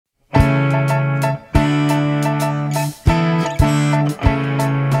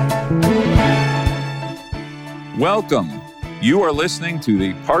Welcome. You are listening to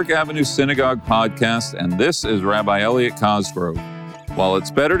the Park Avenue Synagogue podcast, and this is Rabbi Elliot Cosgrove. While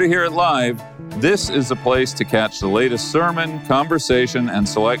it's better to hear it live, this is the place to catch the latest sermon, conversation, and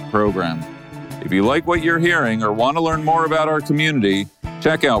select program. If you like what you're hearing or want to learn more about our community,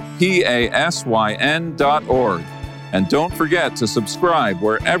 check out pasyn.org. And don't forget to subscribe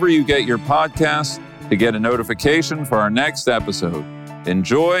wherever you get your podcasts to get a notification for our next episode.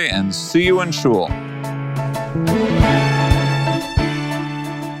 Enjoy and see you in shul.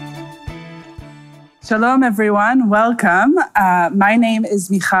 Shalom, everyone. Welcome. My name is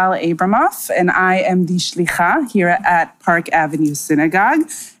Michal Abramoff, and I am the Shlicha here at Park Avenue Synagogue.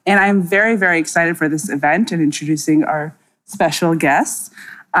 And I'm very, very excited for this event and introducing our special guests.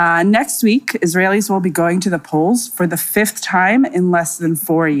 Next week, Israelis will be going to the polls for the 5th time in less than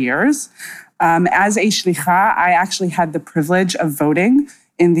 4 years. As a Shlicha, I actually had the privilege of voting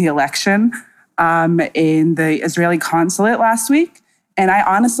in the election in the Israeli consulate last week. And I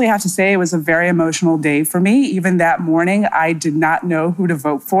honestly have to say it was a very emotional day for me. Even that morning, I did not know who to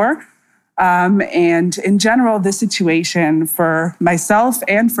vote for. And in general, this situation for myself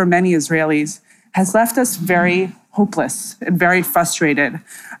and for many Israelis has left us very hopeless and very frustrated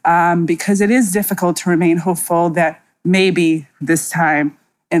because it is difficult to remain hopeful that maybe this time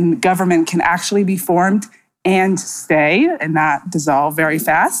a government can actually be formed and stay and not dissolve very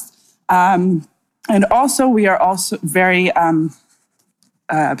fast. And also, we are also very...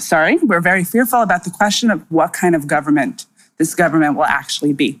 we're very fearful about the question of what kind of government this government will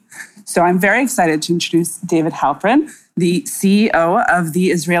actually be. So I'm very excited to introduce David Halperin, the CEO of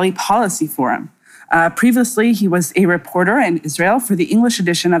the Israeli Policy Forum. Previously, he was a reporter in Israel for the English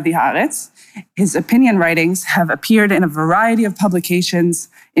edition of the Haaretz. His opinion writings have appeared in a variety of publications,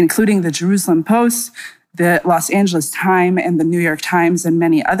 including the Jerusalem Post, the Los Angeles Times, and the New York Times, and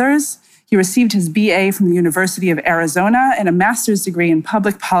many others. He received his BA from the University of Arizona and a master's degree in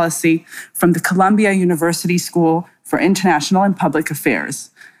public policy from the Columbia University School for International and Public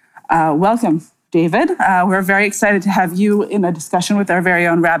Affairs. Welcome, David. We're very excited to have you in a discussion with our very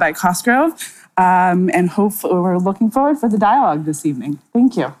own Rabbi Cosgrove, and we're looking forward for the dialogue this evening.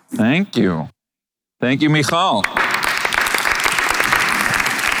 Thank you. Thank you. Thank you, Michal.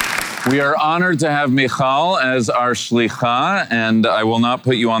 We are honored to have Michal as our shlicha, and I will not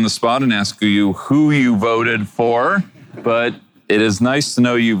put you on the spot and ask you who you voted for, but it is nice to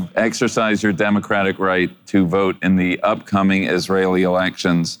know you've exercised your democratic right to vote in the upcoming Israeli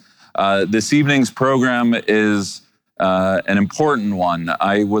elections. This evening's program is an important one.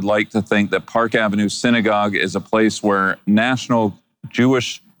 I would like to think that Park Avenue Synagogue is a place where national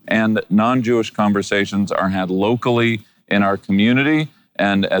Jewish and non-Jewish conversations are had locally in our community,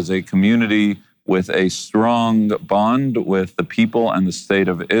 and as a community with a strong bond with the people and the state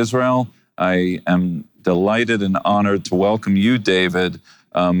of Israel. I am delighted and honored to welcome you, David,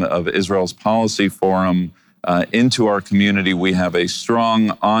 of Israel's Policy Forum, into our community. We have a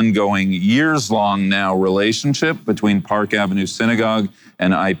strong, ongoing, years-long now relationship between Park Avenue Synagogue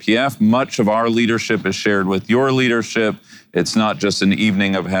and IPF. Much of our leadership is shared with your leadership. It's not just an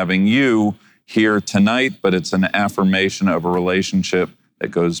evening of having you here tonight, but it's an affirmation of a relationship that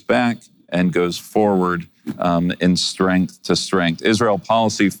goes back and goes forward in strength to strength. Israel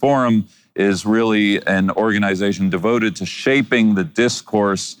Policy Forum is really an organization devoted to shaping the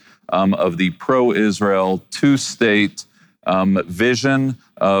discourse of the pro-Israel two-state vision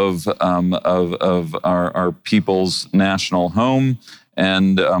of our people's national home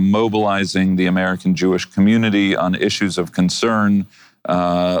and mobilizing the American Jewish community on issues of concern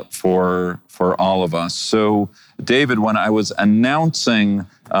for all of us. So, David, when I was announcing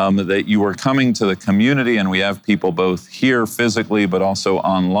that you were coming to the community, and we have people both here physically but also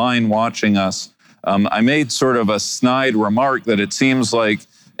online watching us, I made sort of a snide remark that it seems like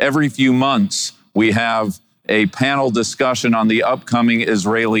every few months we have a panel discussion on the upcoming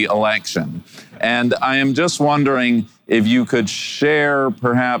Israeli election. And I am just wondering if you could share,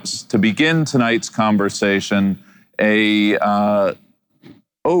 perhaps to begin tonight's conversation, a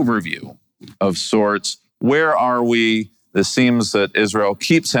overview of sorts. Where are we? It seems that Israel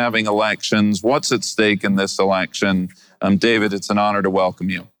keeps having elections. What's at stake in this election? David, it's an honor to welcome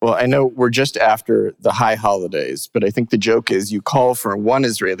you. Well, I know we're just after the high holidays, but I think the joke is you call for one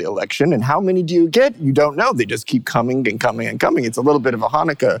Israeli election, and how many do you get? You don't know. They just keep coming and coming and coming. It's a little bit of a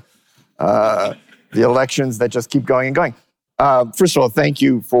Hanukkah, the elections that just keep going and going. First of all, thank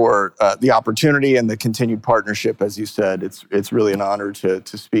you for the opportunity and the continued partnership. As you said, it's really an honor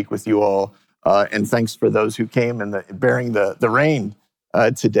to speak with you all. And thanks for those who came and bearing the reign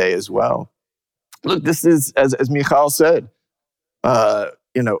today as well. Look, this is, as Michal said,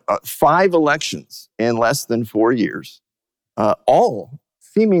 5 elections in less than 4 years, all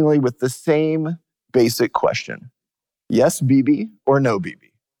seemingly with the same basic question: yes, Bibi, or no,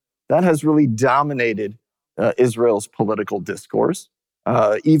 Bibi. That has really dominated Israel's political discourse,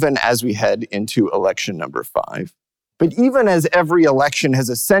 even as we head into election number 5. But even as every election has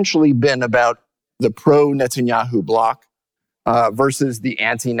essentially been about the pro-Netanyahu bloc versus the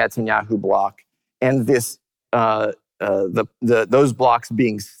anti-Netanyahu bloc, and this those blocs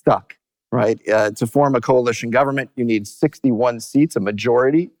being stuck, right? To form a coalition government, you need 61 seats, a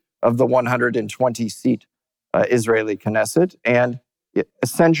majority of the 120-seat Israeli Knesset. And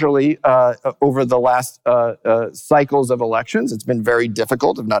essentially, over the last cycles of elections, it's been very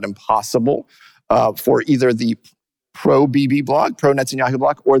difficult, if not impossible, for either the pro-Bibi bloc, pro-Netanyahu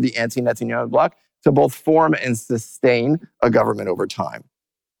bloc, or the anti-Netanyahu bloc to both form and sustain a government over time.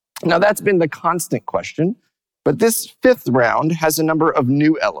 Now, that's been the constant question, but this 5th round has a number of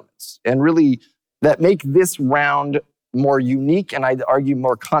new elements, and really that make this round more unique, and I'd argue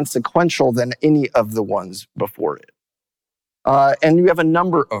more consequential than any of the ones before it. And you have a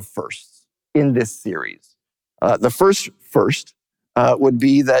number of firsts in this series. The first would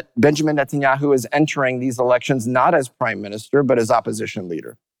be that Benjamin Netanyahu is entering these elections not as prime minister, but as opposition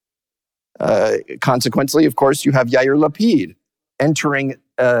leader. Consequently, of course, you have Yair Lapid entering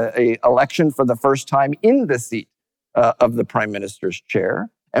an election for the first time in the seat of the prime minister's chair.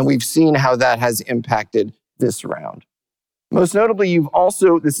 And we've seen how that has impacted this round. Most notably,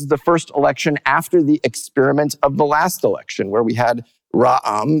 this is the first election after the experiment of the last election, where we had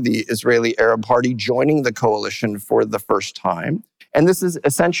Ra'am, the Israeli Arab Party, joining the coalition for the first time. And this is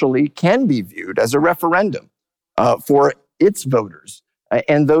essentially can be viewed as a referendum for its voters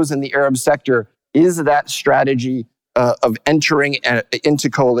and those in the Arab sector. Is that strategy of entering into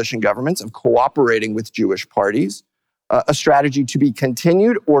coalition governments, of cooperating with Jewish parties, a strategy to be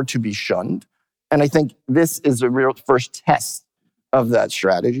continued or to be shunned? And I think this is a real first test of that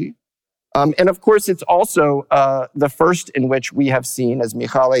strategy. And of course, it's also the first in which we have seen, as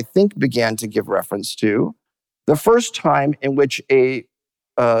Michal, I think, began to give reference to, the first time in which a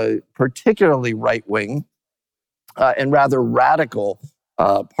particularly right-wing and rather radical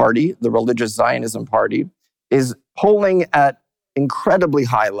party, the Religious Zionism Party, is polling at incredibly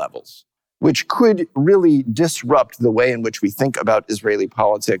high levels, which could really disrupt the way in which we think about Israeli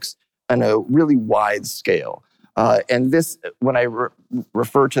politics on a really wide scale. And this, when I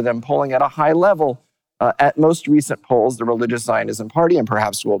refer to them polling at a high level, at most recent polls, the Religious Zionism Party, and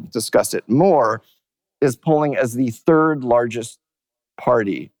perhaps we'll discuss it more, is polling as the 3rd largest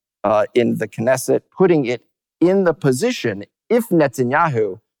party in the Knesset, putting it in the position, if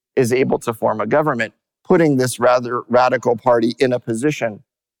Netanyahu is able to form a government, putting this rather radical party in a position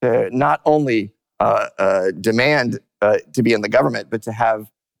to not only demand to be in the government, but to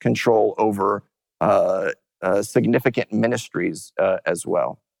have control over significant ministries as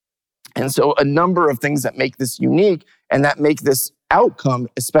well. And so a number of things that make this unique and that make this outcome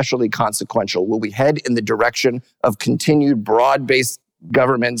especially consequential. Will we head in the direction of continued broad-based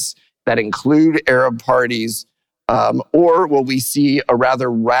governments that include Arab parties, or will we see a rather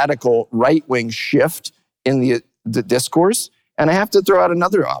radical right-wing shift in the discourse? And I have to throw out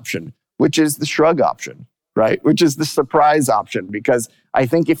another option, which is the shrug option, right? Which is the surprise option, because I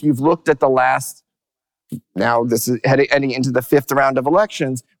think if you've looked at the last, now this is heading into the 5th round of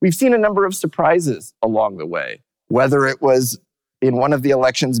elections, we've seen a number of surprises along the way. Whether it was in one of the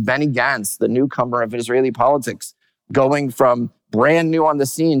elections, Benny Gantz, the newcomer of Israeli politics, going from brand new on the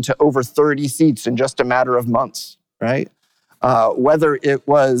scene to over 30 seats in just a matter of months, right? Whether it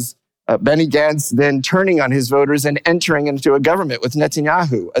was Benny Gantz then turning on his voters and entering into a government with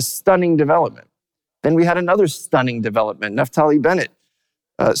Netanyahu, a stunning development. Then we had another stunning development, Naftali Bennett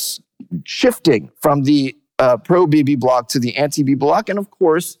shifting from the pro-Bibi bloc to the anti-Bibi bloc, and of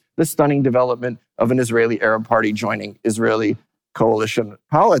course, the stunning development of an Israeli Arab Party joining Israeli coalition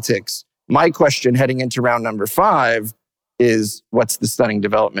politics. My question heading into round number 5 is, what's the stunning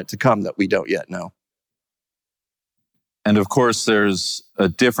development to come that we don't yet know? And of course, there's a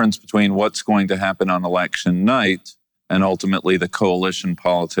difference between what's going to happen on election night and ultimately the coalition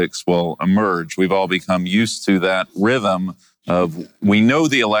politics will emerge. We've all become used to that rhythm of, we know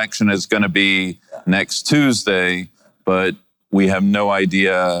the election is going to be next Tuesday, but we have no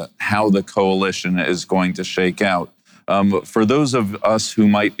idea how the coalition is going to shake out. For those of us who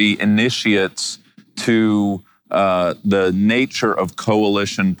might be initiates to the nature of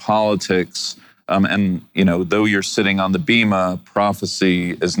coalition politics, and though you're sitting on the Bima,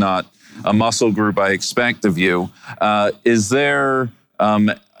 prophecy is not a muscle group I expect of you. Is there,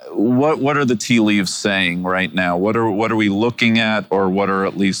 what are the tea leaves saying right now? What are we looking at, or what are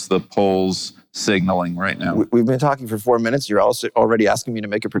at least the polls signaling right now? We've been talking for 4 minutes. You're also already asking me to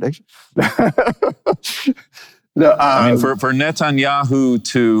make a prediction. No, I mean, for Netanyahu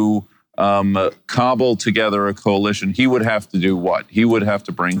to cobble together a coalition, he would have to do what? He would have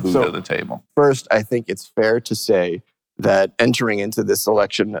to bring who to the table? First, I think it's fair to say that entering into this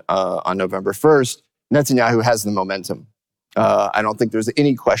election on November 1st, Netanyahu has the momentum. I don't think there's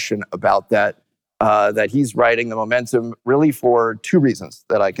any question about that. That he's riding the momentum really for two reasons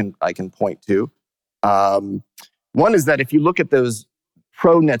that I can point to. One is that if you look at those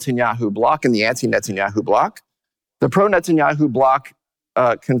pro-Netanyahu bloc and the anti-Netanyahu bloc, the pro-Netanyahu bloc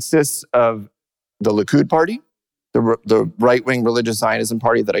consists of the Likud party, the right-wing religious Zionism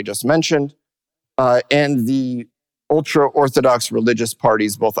party that I just mentioned, and the ultra-Orthodox religious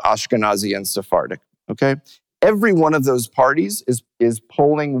parties, both Ashkenazi and Sephardic. Okay, every one of those parties is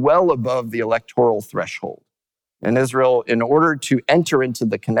polling well above the electoral threshold. In Israel, in order to enter into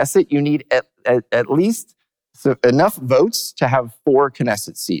the Knesset, you need at least enough votes to have 4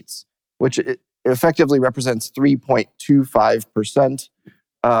 Knesset seats, which effectively represents 3.25%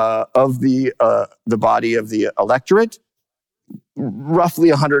 of the body of the electorate, roughly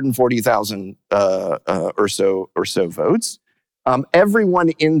 140,000 or so votes. Everyone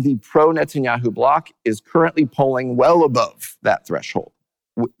in the pro-Netanyahu bloc is currently polling well above that threshold,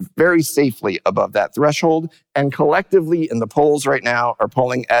 very safely above that threshold, and collectively in the polls right now are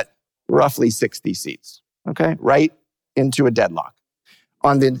polling at roughly 60 seats, okay? Right into a deadlock.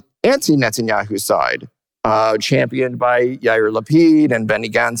 On the anti-Netanyahu side, championed by Yair Lapid and Benny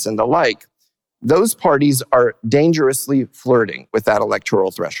Gantz and the like, those parties are dangerously flirting with that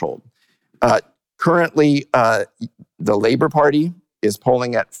electoral threshold. Currently, the Labor Party is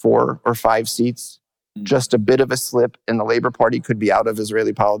polling at 4 or 5 seats. Just a bit of a slip, and the Labor Party could be out of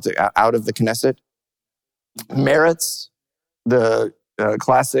Israeli politics, out of the Knesset. Meretz, the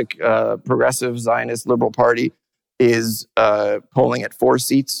classic progressive Zionist liberal party, is polling at 4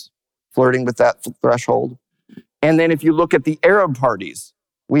 seats, flirting with that threshold. And then if you look at the Arab parties,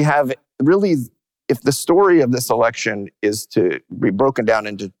 we have really, if the story of this election is to be broken down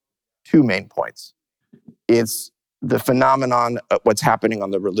into 2 main points, it's the phenomenon of what's happening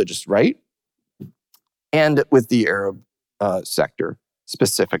on the religious right and with the Arab sector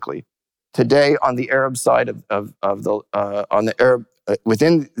specifically. Today, on the Arab side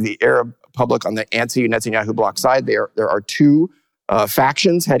within the Arab public, on the anti-Netanyahu bloc side, there are 2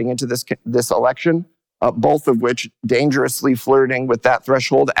 factions heading into this election, both of which dangerously flirting with that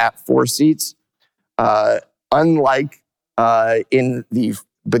threshold at 4 seats. Unlike in the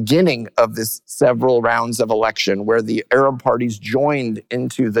beginning of this several rounds of election, where the Arab parties joined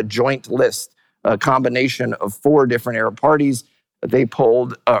into the joint list, a combination of 4 different Arab parties. They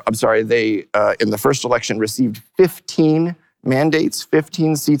polled, in the first election received 15 mandates,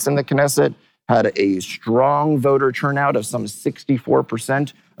 15 seats in the Knesset, had a strong voter turnout of some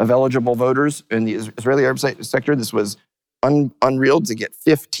 64% of eligible voters in the Israeli Arab sector. This was unreal to get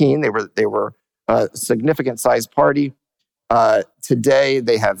 15. They were a significant sized party. Today,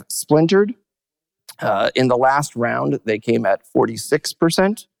 they have splintered. In the last round, they came at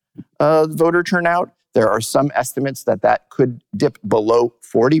 46% voter turnout. There are some estimates that could dip below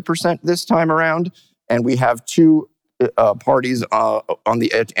 40% this time around. And we have 2 parties on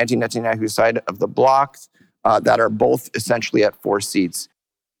the anti-Netanyahu side of the bloc that are both essentially at 4 seats.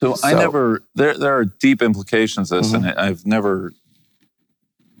 So there are deep implications to this, and I've never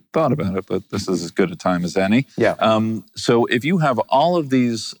thought about it, but this is as good a time as any. Yeah. So if you have all of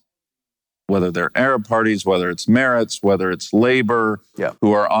these, whether they're Arab parties, whether it's Meretz, whether it's Labor,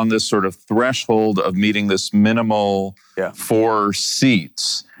 who are on this sort of threshold of meeting this minimal 4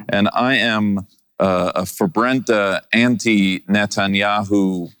 seats, and I am a Verbrennte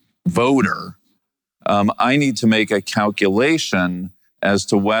anti-Netanyahu voter, I need to make a calculation as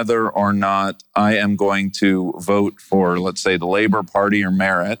to whether or not I am going to vote for, let's say, the Labor Party or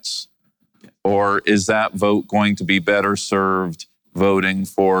Meretz, or is that vote going to be better served voting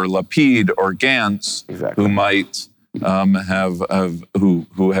for Lapid or Gantz, who might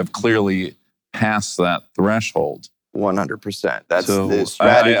who have clearly passed that threshold? 100%. That's the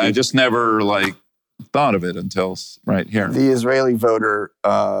strategy. I just never thought of it until right here. The Israeli voter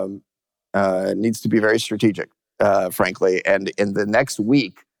needs to be very strategic, frankly. And in the next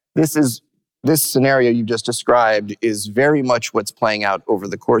week, this scenario you just described is very much what's playing out over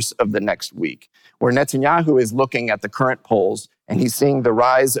the course of the next week, where Netanyahu is looking at the current polls and he's seeing the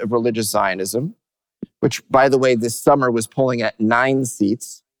rise of religious Zionism, which, by the way, this summer was polling at 9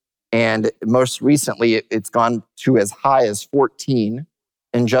 seats. And most recently, it's gone to as high as 14.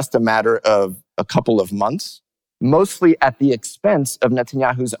 in just a matter of a couple of months, mostly at the expense of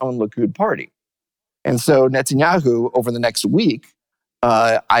Netanyahu's own Likud party. And so Netanyahu, over the next week,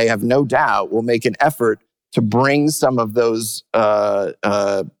 I have no doubt, will make an effort to bring some of those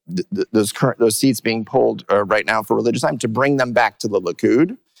seats being pulled right now for Religious Zionism, to bring them back to the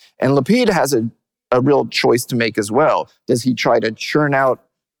Likud. And Lapid has a real choice to make as well. Does he try to churn out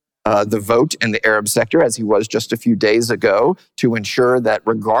the vote in the Arab sector, as he was just a few days ago, to ensure that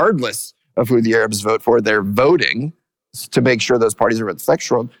regardless of who the Arabs vote for, they're voting to make sure those parties are at the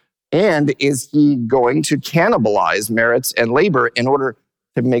threshold? And is he going to cannibalize Meretz and Labor in order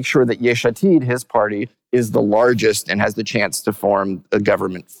to make sure that Yesh Atid, his party, is the largest and has the chance to form a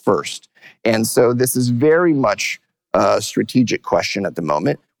government first? And so this is very much a strategic question at the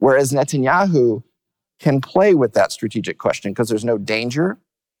moment, whereas Netanyahu can play with that strategic question because there's no danger.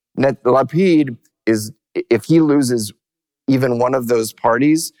 Lapid is, if he loses even one of those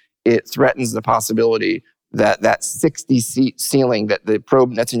parties, it threatens the possibility that 60-seat ceiling that the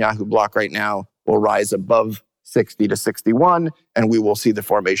pro-Netanyahu bloc right now will rise above 60 to 61, and we will see the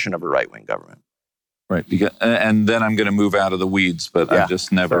formation of a right-wing government. Right. And then I'm going to move out of the weeds, but I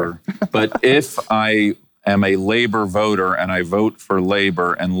just never... But if I am a Labor voter and I vote for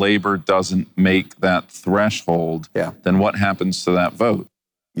Labor and Labor doesn't make that threshold, then what happens to that vote?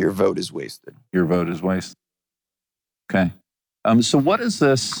 Your vote is wasted. Your vote is wasted. Okay. So what does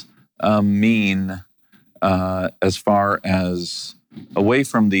this mean as far as away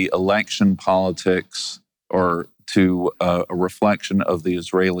from the election politics or to a reflection of the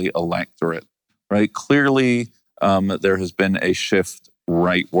Israeli electorate, right? Clearly, there has been a shift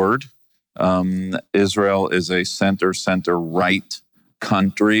rightward. Israel is a center-right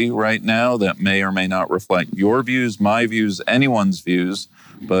country right now that may or may not reflect your views, my views, anyone's views,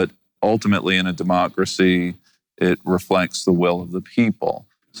 but ultimately in a democracy, it reflects the will of the people.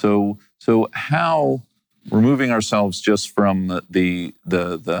 So how, removing ourselves just from the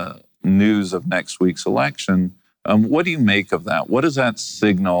news of next week's election, what do you make of that? What does that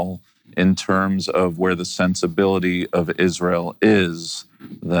signal in terms of where the sensibility of Israel is,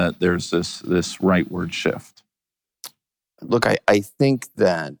 that there's this rightward shift? Look, I think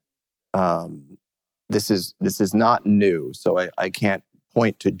that this is not new, so I can't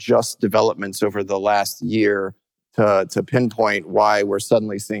point to just developments over the last year to pinpoint why we're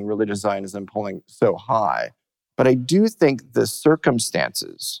suddenly seeing religious Zionism pulling so high. But I do think the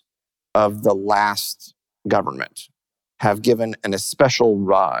circumstances of the last government have given an especial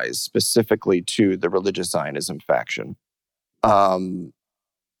rise specifically to the religious Zionism faction. And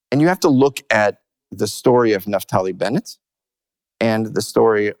you have to look at the story of Naftali Bennett and the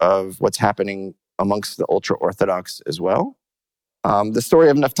story of what's happening amongst the ultra-Orthodox as well. The story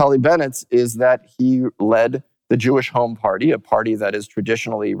of Naftali Bennett is that he led the Jewish Home Party, a party that is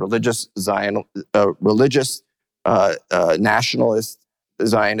traditionally religious nationalist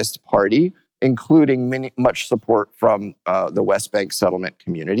Zionist party, including much support from the West Bank settlement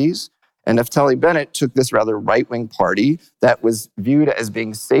communities. And Naftali Bennett took this rather right-wing party that was viewed as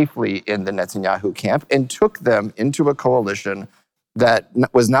being safely in the Netanyahu camp and took them into a coalition that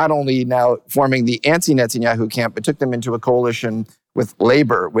was not only now forming the anti-Netanyahu camp, but took them into a coalition with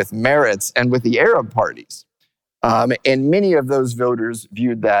Labor, with Meretz, and with the Arab parties. And many of those voters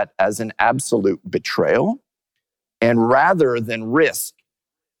viewed that as an absolute betrayal. And rather than risk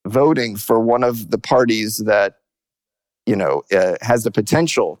voting for one of the parties that, has the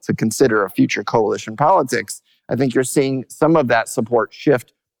potential to consider a future coalition politics, I think you're seeing some of that support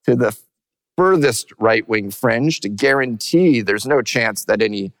shift to the furthest right-wing fringe to guarantee there's no chance that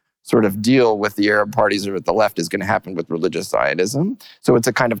any sort of deal with the Arab parties or with the left is going to happen with religious Zionism. So it's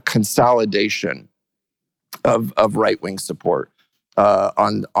a kind of consolidation of right-wing support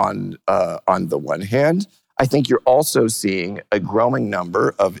on the one hand. I think you're also seeing a growing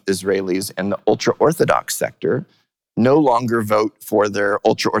number of Israelis in the ultra-Orthodox sector no longer vote for their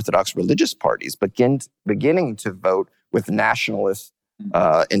ultra-Orthodox religious parties, but beginning to vote with nationalist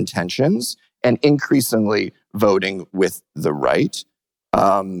intentions and increasingly voting with the right.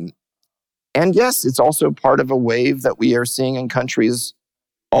 And yes, it's also part of a wave that we are seeing in countries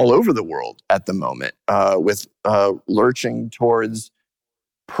all over the world at the moment, with lurching towards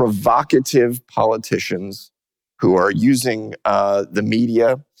provocative politicians who are using the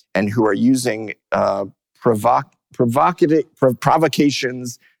media and who are using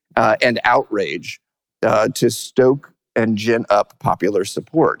provocations and outrage to stoke and gin up popular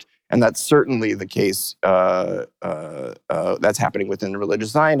support. And that's certainly the case that's happening within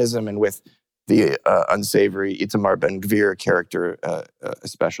religious Zionism and with the unsavory Itamar Ben-Gvir character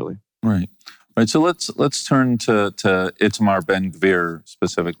especially. Right. Right, so let's turn to Itamar Ben-Gvir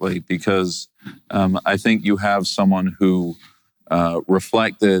specifically, because I think you have someone who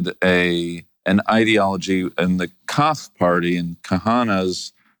reflected an ideology in the Kach party and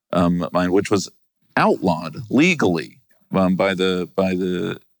Kahana's mind, which was outlawed legally by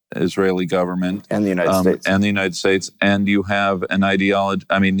the Israeli government And the United States. And you have an ideology.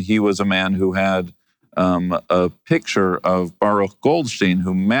 I mean, he was a man who had a picture of Baruch Goldstein,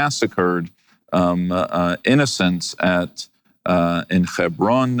 who massacred innocents in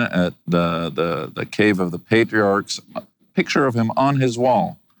Hebron at the cave of the patriarchs. A picture of him on his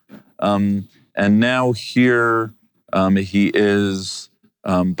wall, and now here he is,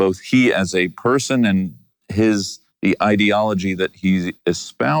 both he as a person and the ideology that he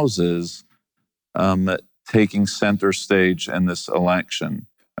espouses taking center stage in this election.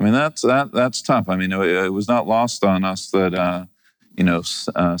 I mean, that's tough. I mean, it was not lost on us that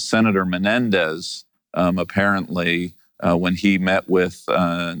Senator Menendez apparently, when he met with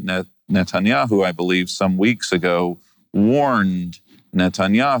Netanyahu, I believe, some weeks ago, warned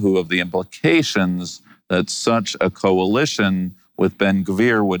Netanyahu of the implications that such a coalition with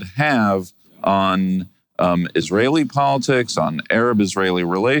Ben-Gvir would have on Israeli politics, on Arab-Israeli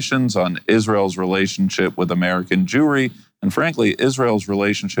relations, on Israel's relationship with American Jewry, and frankly, Israel's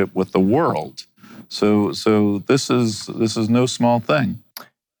relationship with the world. So this is no small thing.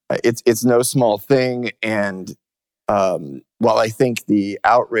 It's no small thing, and while I think the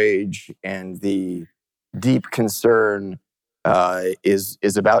outrage and the deep concern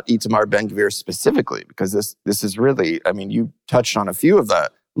is about Itamar Ben-Gvir specifically, because this is really, I mean, you touched on a few of the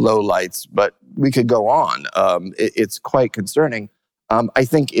lowlights, but we could go on. It's quite concerning. I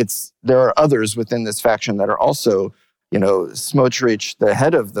think there are others within this faction that are also, Smotrich, the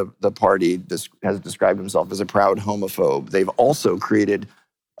head of the party, has described himself as a proud homophobe. They've also created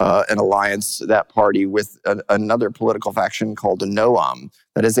an alliance, that party, with another political faction called the Noam,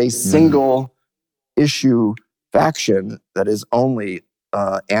 that is a single issue faction that is only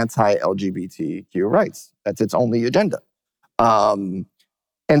anti-LGBTQ rights. That's its only agenda.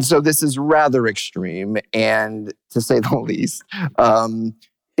 And so this is rather extreme, and to say the least,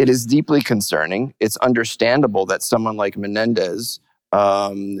 it is deeply concerning. It's understandable that someone like Menendez,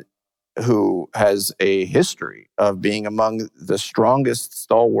 who has a history of being among the strongest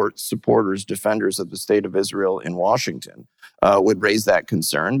stalwart supporters, defenders of the state of Israel in Washington, would raise that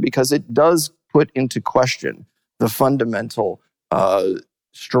concern, because it does put into question the fundamental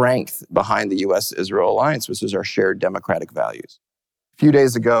strength behind the U.S.-Israel alliance, which is our shared democratic values. A few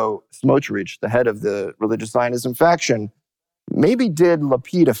days ago, Smotrich, the head of the religious Zionism faction, maybe did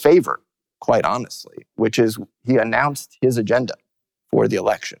Lapid a favor, quite honestly, which is he announced his agenda for the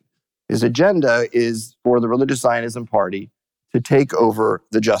election. His agenda is for the religious Zionism party to take over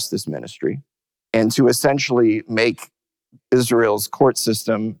the justice ministry and to essentially make Israel's court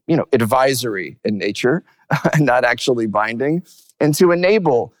system, advisory in nature, not actually binding, and to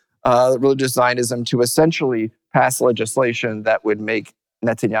enable religious Zionism to essentially pass legislation that would make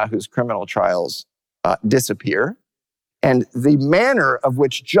Netanyahu's criminal trials disappear. And the manner of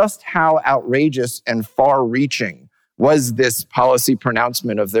which, just how outrageous and far-reaching was this policy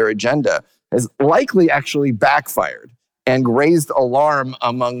pronouncement of their agenda, has likely actually backfired and raised alarm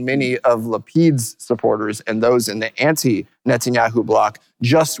among many of Lapid's supporters and those in the anti-Netanyahu bloc,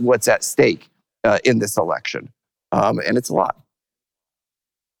 just what's at stake in this election. And it's a lot.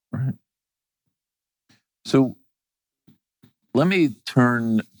 Right. So let me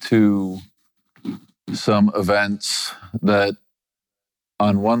turn to some events that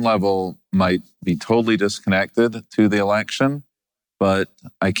on one level might be totally disconnected to the election, but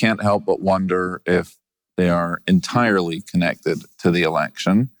I can't help but wonder if they are entirely connected to the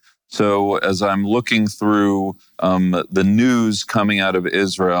election. So as I'm looking through the news coming out of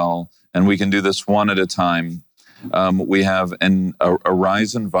Israel, and we can do this one at a time, we have a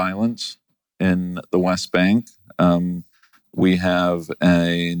rise in violence in the West Bank. We have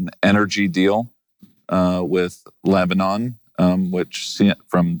an energy deal with Lebanon, which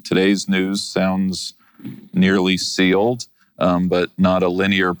from today's news sounds nearly sealed, but not a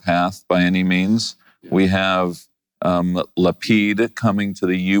linear path by any means. We have Lapid coming to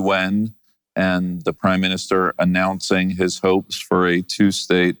the UN and the Prime Minister announcing his hopes for a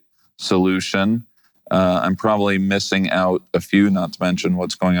two-state solution. I'm probably missing out a few, not to mention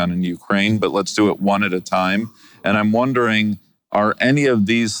what's going on in Ukraine, but let's do it one at a time. And I'm wondering, are any of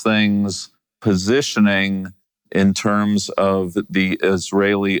these things positioning in terms of the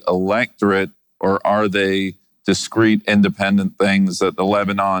Israeli electorate, or are they discrete, independent things that the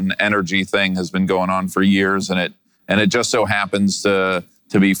Lebanon energy thing has been going on for years, and it just so happens to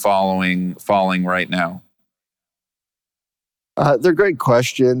to be falling right now? They're great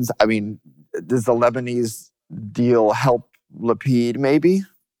questions. I mean, does the Lebanese deal help Lapid? Maybe,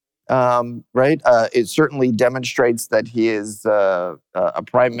 right? It certainly demonstrates that he is a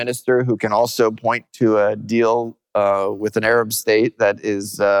prime minister who can also point to a deal with an Arab state that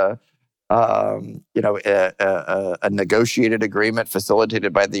is, a negotiated agreement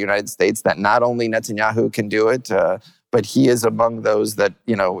facilitated by the United States. That not only Netanyahu can do it, but he is among those that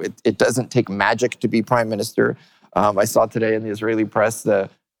it doesn't take magic to be prime minister. I saw today in the Israeli press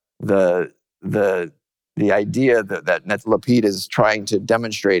the idea that Lapid is trying to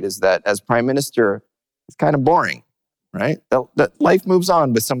demonstrate is that as prime minister, it's kind of boring, right? That life moves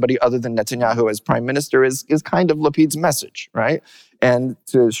on with somebody other than Netanyahu as prime minister is kind of Lapid's message, right? And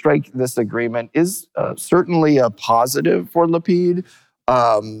to strike this agreement is certainly a positive for Lapid.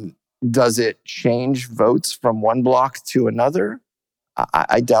 Does it change votes from one bloc to another?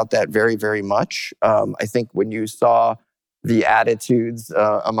 I doubt that very, very much. I think when you saw the attitudes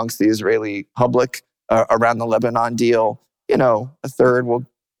amongst the Israeli public around the Lebanon deal, a third will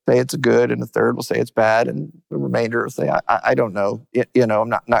say it's good and a third will say it's bad, and the remainder will say, I don't know. I'm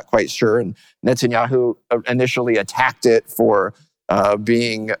not quite sure. And Netanyahu initially attacked it for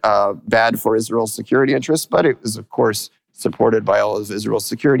being bad for Israel's security interests, but it was, of course, supported by all of Israel's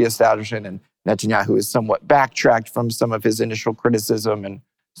security establishment, and Netanyahu has somewhat backtracked from some of his initial criticism, and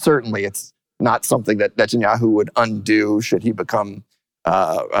certainly it's not something that Netanyahu would undo should he become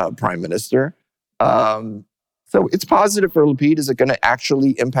prime minister. So it's positive for Lapid. Is it going to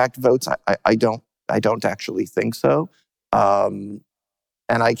actually impact votes? I don't actually think so, and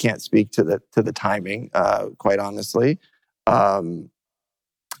I can't speak to the timing, quite honestly.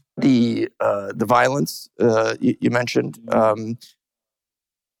 The violence you mentioned.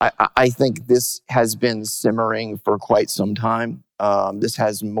 I think this has been simmering for quite some time. This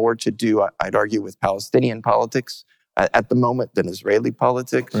has more to do, I'd argue, with Palestinian politics at the moment than Israeli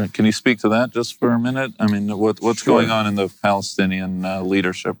politics. Right. Can you speak to that just for a minute? I mean, what's going on in the Palestinian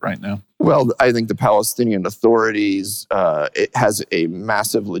leadership right now? Well, I think the Palestinian authorities, it has a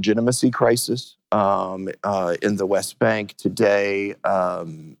massive legitimacy crisis in the West Bank today.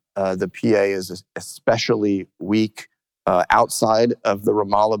 The PA is especially weak outside of the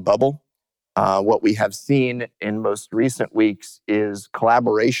Ramallah bubble. What we have seen in most recent weeks is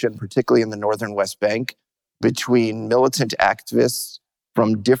collaboration, particularly in the northern West Bank, between militant activists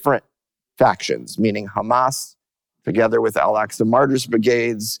from different factions, meaning Hamas, together with Al-Aqsa Martyrs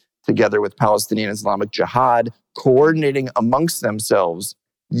Brigades, together with Palestinian Islamic Jihad, coordinating amongst themselves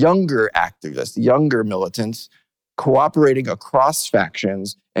younger activists, younger militants, cooperating across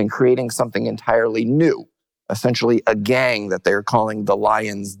factions and creating something entirely new, essentially a gang that they're calling the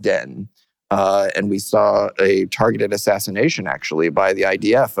Lion's Den. And we saw a targeted assassination, actually, by the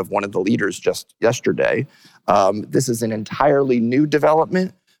IDF of one of the leaders just yesterday. This is an entirely new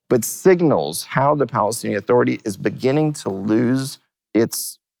development, but signals how the Palestinian Authority is beginning to lose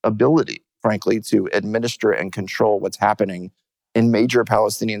its ability, frankly, to administer and control what's happening in major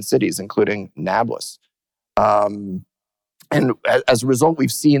Palestinian cities, including Nablus. And as a result,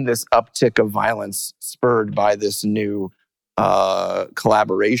 we've seen this uptick of violence spurred by this new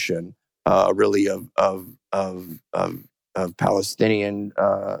collaboration, really of Palestinian.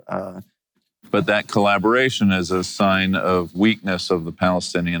 But that collaboration is a sign of weakness of the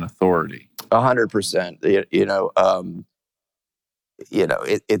Palestinian Authority. 100%.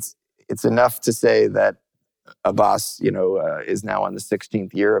 It's enough to say that Abbas, is now on the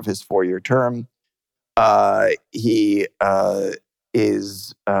 16th year of his 4-year term. He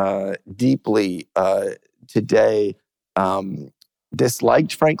is deeply today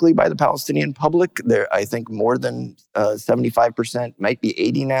disliked, frankly, by the Palestinian public. I think more than 75%, might be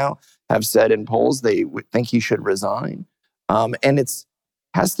 80 now, have said in polls they think he should resign. And it's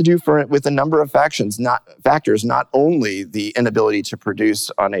has to do with a number of factors, not only the inability to produce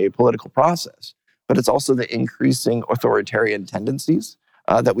on a political process, but it's also the increasing authoritarian tendencies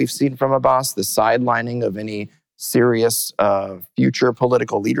that we've seen from Abbas, the sidelining of any serious future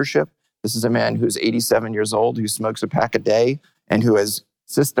political leadership. This is a man who's 87 years old, who smokes a pack a day, and who has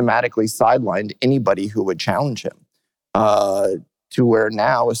systematically sidelined anybody who would challenge him, to where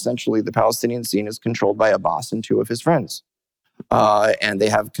now, essentially, the Palestinian scene is controlled by Abbas and 2 of his friends. And they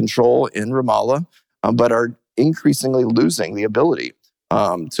have control in Ramallah, but are increasingly losing the ability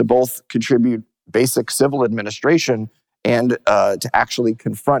to both contribute basic civil administration and to actually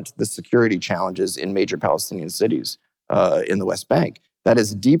confront the security challenges in major Palestinian cities in the West Bank. That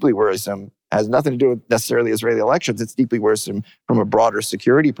is deeply worrisome. Has nothing to do with necessarily Israeli elections. It's deeply worrisome from a broader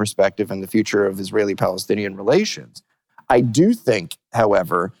security perspective and the future of Israeli-Palestinian relations. I do think,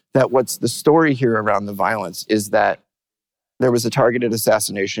 however, that what's the story here around the violence is that there was a targeted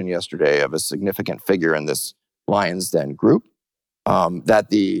assassination yesterday of a significant figure in this Lions Den group, that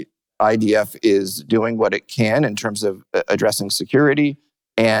the IDF is doing what it can in terms of addressing security.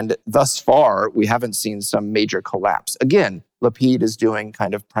 And thus far, we haven't seen some major collapse. Again, Lapid is doing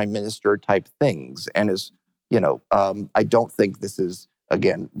kind of prime minister type things and is, I don't think this is,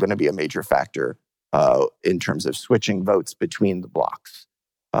 again, going to be a major factor in terms of switching votes between the blocs.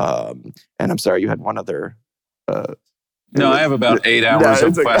 And I'm sorry, you had one other... No, I have about 8 hours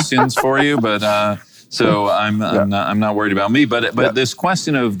of questions for you, but so I'm not worried about me. But this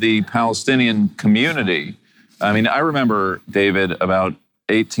question of the Palestinian community, I mean, I remember, David, about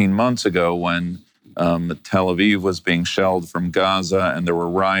 18 months ago when Tel Aviv was being shelled from Gaza, and there were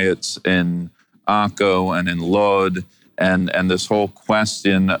riots in Akko and in Lod, and this whole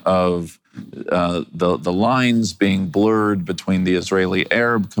question of the lines being blurred between the Israeli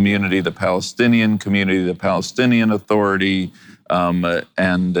Arab community, the Palestinian community, the Palestinian Authority,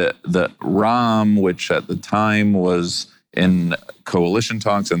 and the Ram, which at the time was in coalition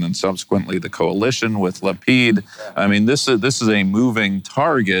talks, and then subsequently the coalition with Lapid. I mean, this is a moving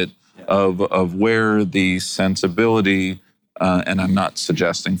target of where the sensibility, and I'm not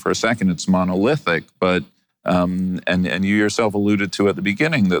suggesting for a second it's monolithic, but and you yourself alluded to at the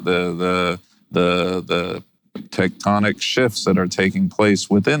beginning that the tectonic shifts that are taking place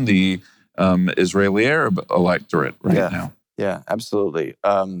within the Israeli Arab electorate now. Yeah, absolutely.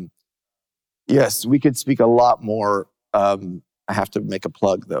 Yes, we could speak a lot more. I have to make a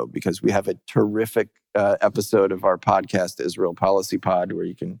plug though, because we have a terrific episode of our podcast, Israel Policy Pod,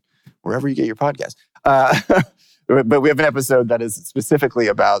 wherever you get your podcast. But we have an episode that is specifically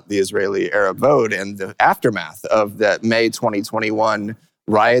about the Israeli Arab vote and the aftermath of that May 2021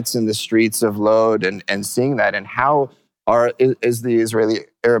 riots in the streets of Lod, and seeing that, and how is the Israeli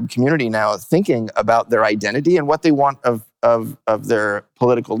Arab community now thinking about their identity and what they want of their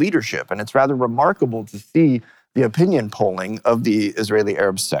political leadership. And it's rather remarkable to see the opinion polling of the Israeli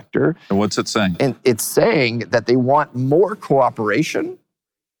Arab sector. And what's it saying? And it's saying that they want more cooperation,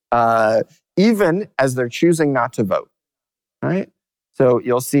 even as they're choosing not to vote, right? So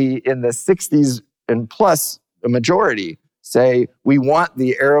you'll see in the 60s and plus, a majority say, we want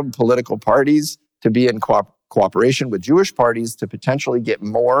the Arab political parties to be in cooperation with Jewish parties to potentially get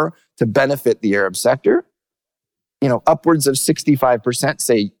more to benefit the Arab sector. Upwards of 65%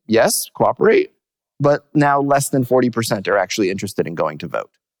 say, yes, cooperate, but now less than 40% are actually interested in going to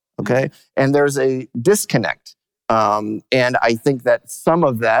vote, okay? And there's a disconnect. And I think that some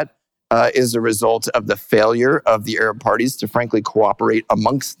of that is a result of the failure of the Arab parties to frankly cooperate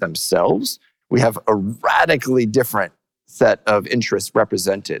amongst themselves. We have a radically different set of interests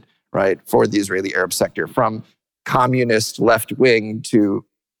represented, right, for the Israeli Arab sector, from communist left wing to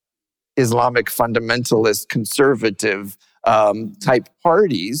Islamic fundamentalist conservative type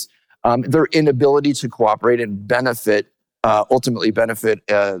parties. Their inability to cooperate and ultimately benefit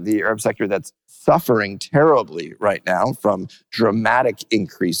the Arab sector that's suffering terribly right now from dramatic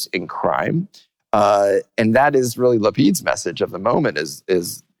increase in crime. And that is really Lapid's message of the moment, is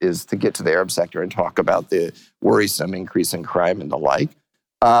to get to the Arab sector and talk about the worrisome increase in crime and the like.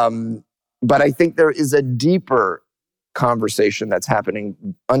 But I think there is a deeper conversation that's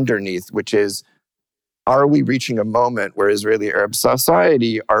happening underneath, which is, are we reaching a moment where Israeli Arab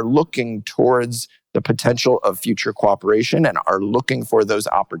society are looking towards the potential of future cooperation and are looking for those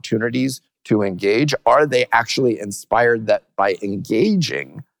opportunities to engage? Are they actually inspired that by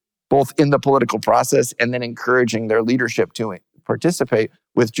engaging both in the political process and then encouraging their leadership to participate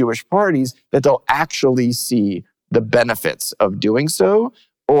with Jewish parties, that they'll actually see the benefits of doing so?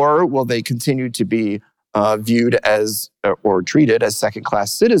 Or will they continue to be viewed as or treated as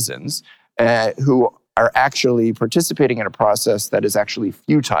second-class citizens who are actually participating in a process that is actually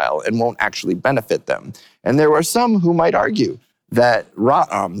futile and won't actually benefit them? And there are some who might argue that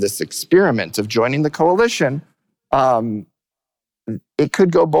Ra'am, this experiment of joining the coalition, it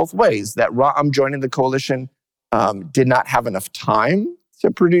could go both ways, that Ra'am joining the coalition did not have enough time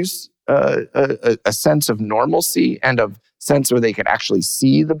to produce a sense of normalcy and of sense where they could actually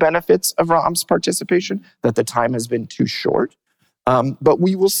see the benefits of Ra'am's participation, that the time has been too short. But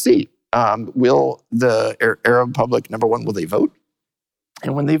we will see. Will the Arab public, number one, will they vote?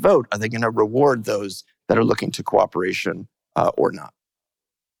 And when they vote, are they going to reward those that are looking to cooperation or not?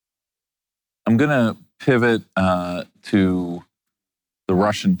 I'm going to pivot to the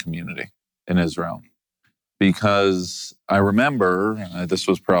Russian community in Israel, because I remember this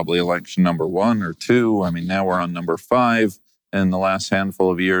was probably election number 1 or 2. I mean, now we're on number 5 in the last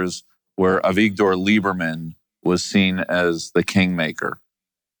handful of years, where Avigdor Lieberman was seen as the kingmaker.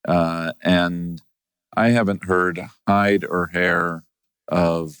 And I haven't heard hide or hair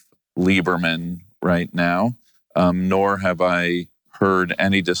of Lieberman right now, nor have I heard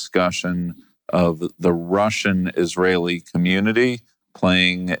any discussion of the Russian-Israeli community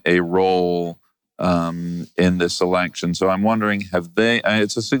playing a role in this election. So I'm wondering, have they,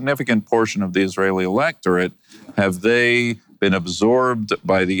 it's a significant portion of the Israeli electorate, have they been absorbed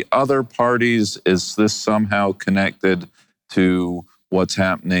by the other parties? Is this somehow connected to what's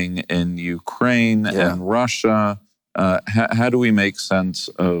happening in Ukraine and Russia? How do we make sense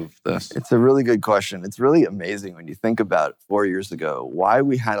of this? It's a really good question. It's really amazing when you think about 4 years ago, why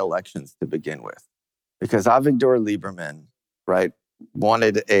we had elections to begin with. Because Avigdor Lieberman, right,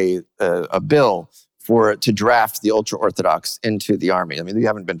 wanted a bill to draft the ultra-Orthodox into the army. I mean, we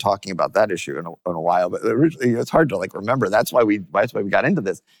haven't been talking about that issue in a while, but originally it's hard to remember. That's why we got into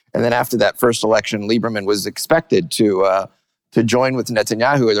this. And then after that first election, Lieberman was expected to join with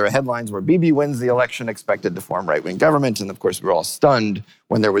Netanyahu. There are headlines where Bibi wins the election, expected to form right-wing government. And of course, we were all stunned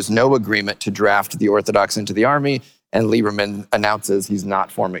when there was no agreement to draft the Orthodox into the army. And Lieberman announces he's not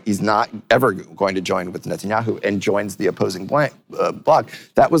ever going to join with Netanyahu and joins the opposing bloc.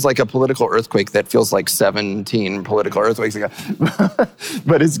 That was like a political earthquake that feels like 17 political earthquakes ago.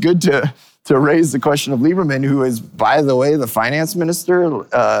 But it's good to raise the question of Lieberman, who is, by the way, the finance minister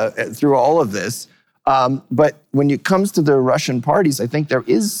through all of this. But when it comes to the Russian parties, I think there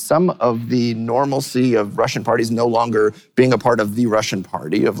is some of the normalcy of Russian parties no longer being a part of the Russian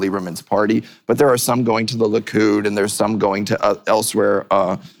party, of Lieberman's party. But there are some going to the Likud, and there's some going to elsewhere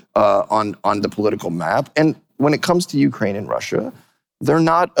on the political map. And when it comes to Ukraine and Russia, they're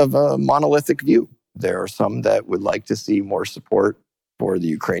not of a monolithic view. There are some that would like to see more support for the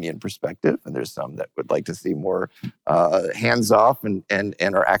Ukrainian perspective, and there's some that would like to see more hands-off and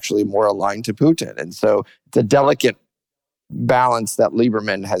are actually more aligned to Putin. And so it's a delicate balance that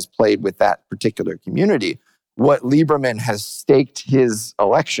Lieberman has played with that particular community. What Lieberman has staked his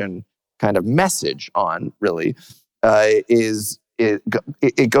election kind of message on, really, is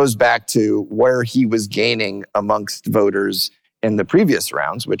it goes back to where he was gaining amongst voters in the previous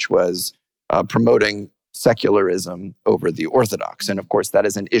rounds, which was promoting secularism over the Orthodox. And of course, that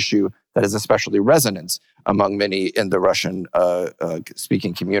is an issue that is especially resonant among many in the Russian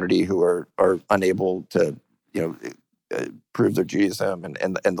speaking community who are unable to, prove their Judaism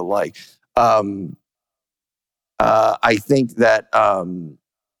and the like. I think that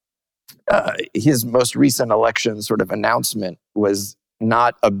his most recent election sort of announcement was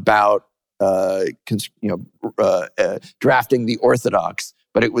not about drafting the Orthodox,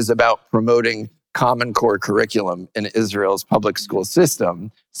 but it was about promoting Common Core curriculum in Israel's public school system,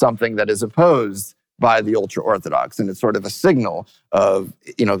 something that is opposed by the ultra-Orthodox. And it's sort of a signal of,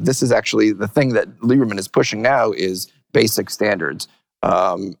 this is actually the thing that Lieberman is pushing now is basic standards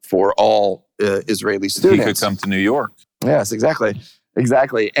for all Israeli students. He could come to New York. Yes, exactly.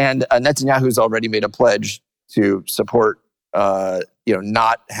 And Netanyahu's already made a pledge to support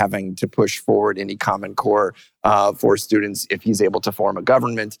not having to push forward any Common Core for students if he's able to form a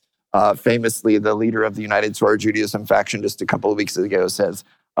government. Famously, the leader of the United Torah Judaism faction just a couple of weeks ago says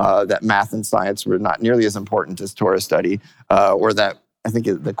that math and science were not nearly as important as Torah study, or that I think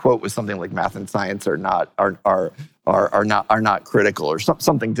the quote was something like math and science are not critical, or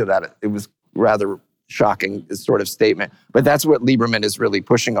something to that. It was rather shocking sort of statement. But that's what Lieberman is really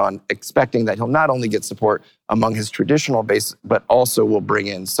pushing on, expecting that he'll not only get support among his traditional base, but also will bring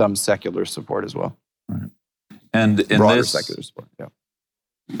in some secular support as well. Right. And in broader this secular support, yeah.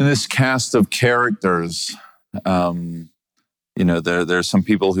 In this cast of characters, there's some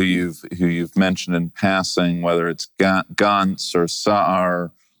people who you've mentioned in passing, whether it's Gantz or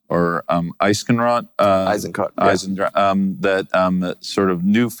Saar or Eisenkot, that sort of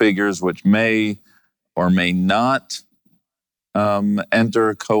new figures which may or may not enter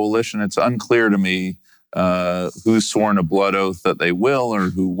a coalition. It's unclear to me who's sworn a blood oath that they will or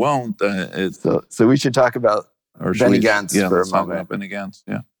who won't. So we should talk about Benny Gantz for a moment. Benny Gantz,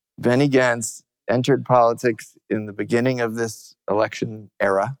 yeah. Benny Gantz entered politics in the beginning of this election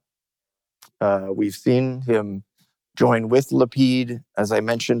era. We've seen him join with Lapid, as I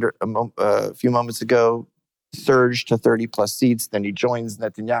mentioned a few moments ago, surge to 30 plus seats. Then he joins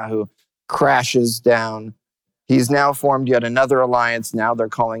Netanyahu, crashes down. He's now formed yet another alliance. Now they're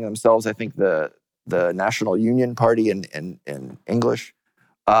calling themselves, I think, the National Union Party in English.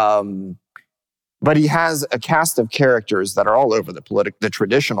 But he has a cast of characters that are all over the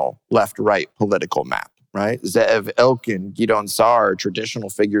traditional left-right political map, right? Ze'ev Elkin, Gideon Sa'ar,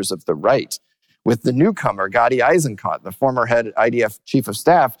 traditional figures of the right. With the newcomer, Gadi Eisenkot, the former head IDF chief of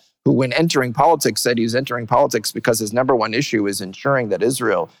staff, who when entering politics said he was entering politics because his number one issue is ensuring that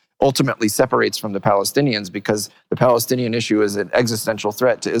Israel ultimately separates from the Palestinians because the Palestinian issue is an existential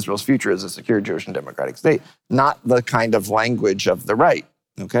threat to Israel's future as a secure Jewish and democratic state, not the kind of language of the right,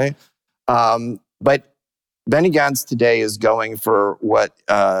 okay? But Benny Gantz today is going for what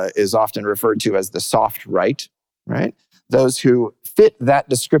is often referred to as the soft right? Those who fit that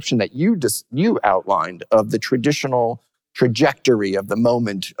description that you outlined of the traditional trajectory of the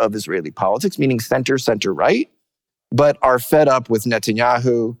moment of Israeli politics, meaning center-right, but are fed up with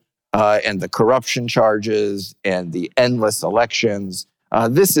Netanyahu and the corruption charges and the endless elections.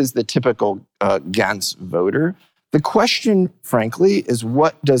 This is the typical Gantz voter. The question, frankly, is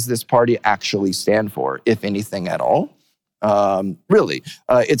what does this party actually stand for, if anything at all? Really,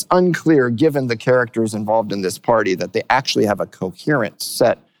 it's unclear, given the characters involved in this party, that they actually have a coherent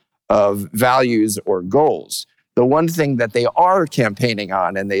set of values or goals. The one thing that they are campaigning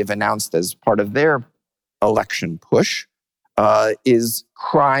on, and they've announced as part of their election push, is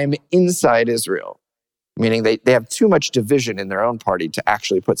crime inside Israel, meaning they have too much division in their own party to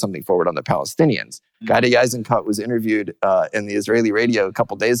actually put something forward on the Palestinians. Gadi Eisenkot was interviewed in the Israeli radio a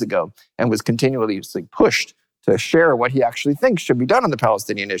couple days ago and was continually pushed to share what he actually thinks should be done on the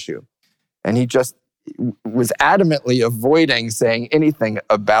Palestinian issue. And he just was adamantly avoiding saying anything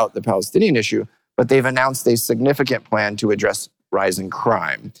about the Palestinian issue, but they've announced a significant plan to address rising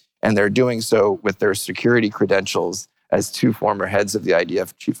crime. And they're doing so with their security credentials as two former heads of the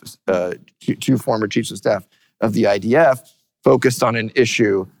IDF, two former chiefs of staff of the IDF, focused on an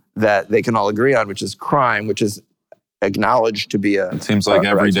issue that they can all agree on, which is crime, which is acknowledged to be It seems like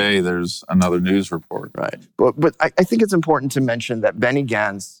every day there's another news report. Right. But I think it's important to mention that Benny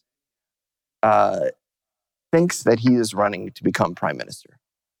Gantz thinks that he is running to become prime minister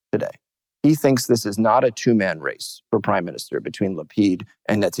today. He thinks this is not a two-man race for prime minister between Lapid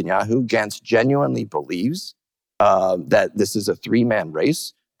and Netanyahu. Gantz genuinely believes that this is a three-man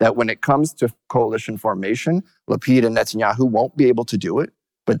race, that when it comes to coalition formation, Lapid and Netanyahu won't be able to do it,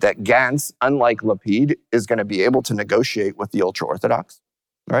 but that Gantz, unlike Lapid, is going to be able to negotiate with the ultra-Orthodox,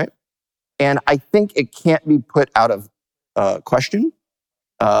 right? And I think it can't be put out of question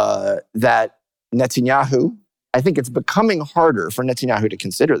that Netanyahu, I think it's becoming harder for Netanyahu to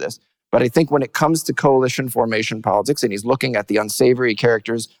consider this, but I think when it comes to coalition formation politics, and he's looking at the unsavory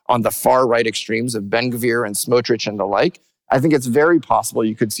characters on the far right extremes of Ben-Gvir and Smotrich and the like, I think it's very possible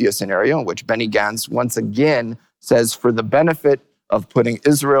you could see a scenario in which Benny Gantz once again says, for the benefit of putting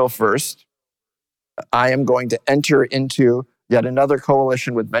Israel first, I am going to enter into yet another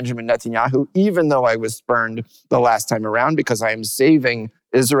coalition with Benjamin Netanyahu, even though I was spurned the last time around, because I am saving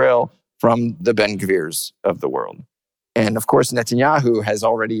Israel from the Ben-Gvirs of the world. And of course, Netanyahu has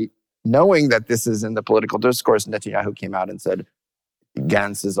already, knowing that this is in the political discourse, Netanyahu came out and said,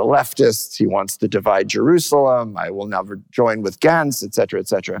 Gantz is a leftist. He wants to divide Jerusalem. I will never join with Gantz, et cetera, et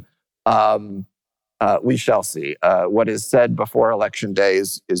cetera. We shall see. What is said before Election Day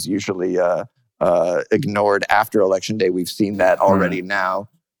is usually ignored after Election Day. We've seen that already now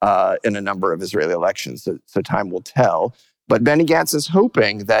in a number of Israeli elections, so time will tell. But Benny Gantz is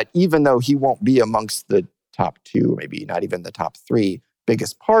hoping that even though he won't be amongst the top two, maybe not even the top three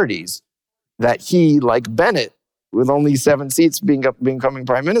biggest parties, that he, like Bennett, with only 7 seats becoming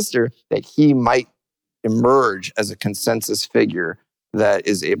prime minister, that he might emerge as a consensus figure that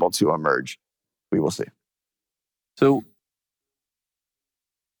is able to emerge. We will see. So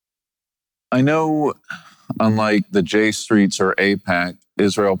I know, unlike the J Streets or AIPAC,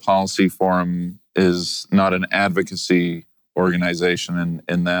 Israel Policy Forum is not an advocacy organization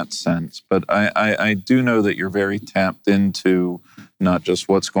in that sense. But I do know that you're very tapped into not just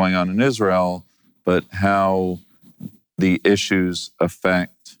what's going on in Israel, but how the issues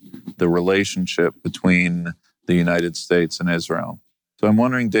affect the relationship between the United States and Israel. So I'm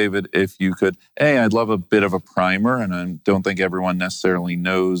wondering, David, if you could, I'd love a bit of a primer, and I don't think everyone necessarily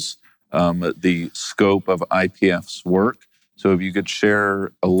knows the scope of IPF's work. So if you could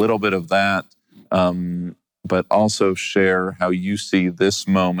share a little bit of that, but also share how you see this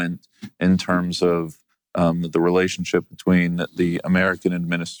moment in terms of the relationship between the American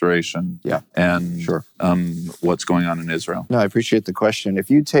administration and what's going on in Israel. No, I appreciate the question. If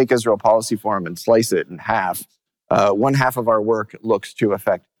you take Israel Policy Forum and slice it in half, one half of our work looks to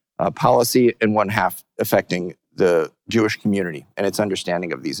affect policy and one half affecting the Jewish community and its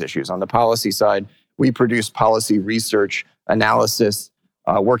understanding of these issues. On the policy side, we produce policy research analysis,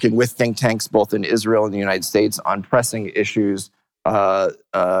 working with think tanks both in Israel and the United States on pressing issues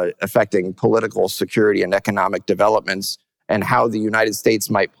affecting political security and economic developments, and how the United States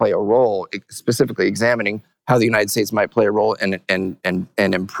might play a role, specifically examining how the United States might play a role in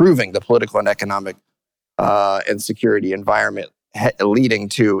improving the political and economic and security environment leading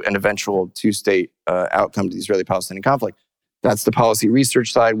to an eventual two-state outcome to the Israeli-Palestinian conflict. That's the policy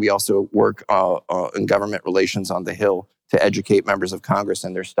research side. We also work in government relations on the Hill to educate members of Congress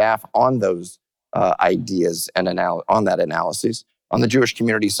and their staff on those ideas and on that analysis. On the Jewish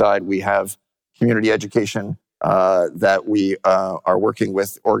community side, we have community education that we are working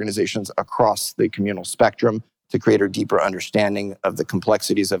with organizations across the communal spectrum to create a deeper understanding of the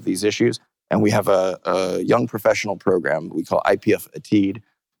complexities of these issues. And we have a young professional program we call IPF Atid,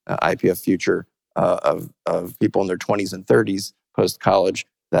 IPF Future, of people in their 20s and 30s post-college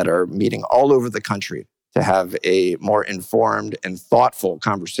that are meeting all over the country to have a more informed and thoughtful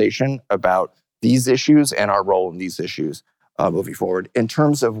conversation about these issues and our role in these issues moving forward. In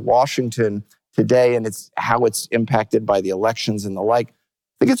terms of Washington today and how it's impacted by the elections and the like, I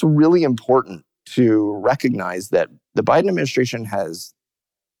think it's really important to recognize that the Biden administration has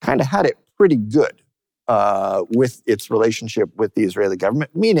kind of had it pretty good with its relationship with the Israeli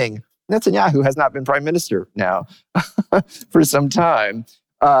government, meaning Netanyahu has not been prime minister now for some time.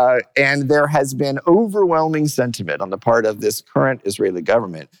 And there has been overwhelming sentiment on the part of this current Israeli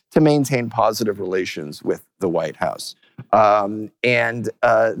government to maintain positive relations with the White House. And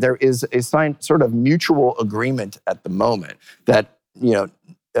there is a sort of mutual agreement at the moment that,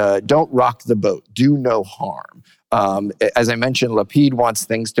 don't rock the boat, do no harm. As I mentioned, Lapid wants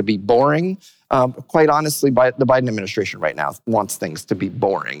things to be boring. Quite honestly, the Biden administration right now wants things to be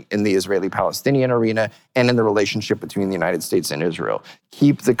boring in the Israeli-Palestinian arena and in the relationship between the United States and Israel.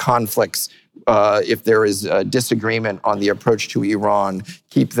 Keep the conflicts, if there is a disagreement on the approach to Iran,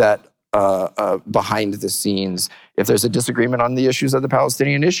 keep that behind the scenes. If there's a disagreement on the issues of the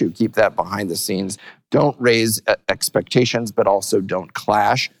Palestinian issue, keep that behind the scenes. Don't raise expectations, but also don't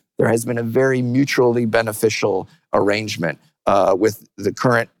clash. There has been a very mutually beneficial arrangement with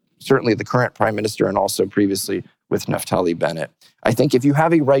certainly the current prime minister and also previously with Naftali Bennett. I think if you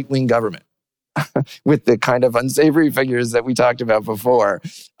have a right-wing government with the kind of unsavory figures that we talked about before,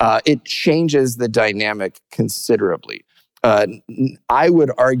 it changes the dynamic considerably. I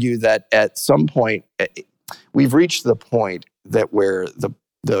would argue that at some point, we've reached the point that where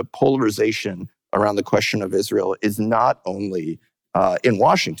the polarization around the question of Israel is not only in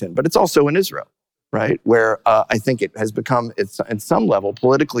Washington, but it's also in Israel, right? Where I think it has become, at some level,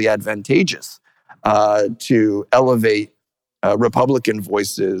 politically advantageous to elevate Republican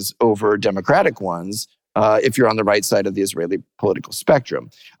voices over Democratic ones if you're on the right side of the Israeli political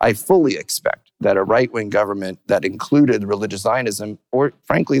spectrum. I fully expect that a right-wing government that included religious Zionism, or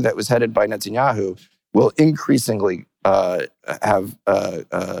frankly, that was headed by Netanyahu, will increasingly have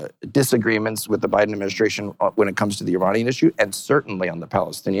disagreements with the Biden administration when it comes to the Iranian issue, and certainly on the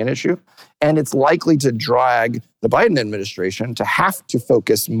Palestinian issue. And it's likely to drag the Biden administration to have to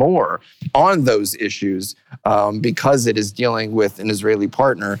focus more on those issues because it is dealing with an Israeli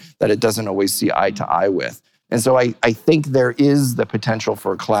partner that it doesn't always see eye to eye with. And so I think there is the potential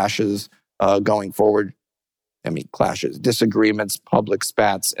for clashes going forward. I mean, clashes, disagreements, public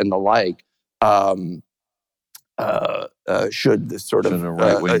spats, and the like. Should this sort of a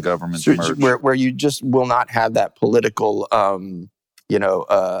right-wing government emerge, where you just will not have that political,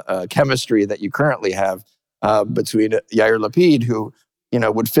 chemistry that you currently have between Yair Lapid, who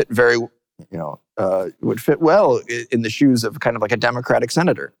would fit would fit well in the shoes of kind of like a Democratic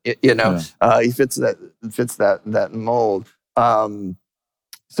senator. He fits that mold.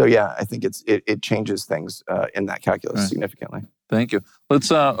 So yeah, I think it changes things in that calculus significantly. Thank you.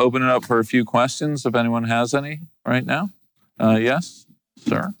 Let's open it up for a few questions if anyone has any right now. Yes,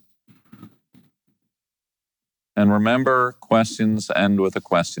 sir. And remember, questions end with a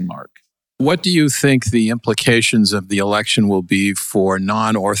question mark. What do you think the implications of the election will be for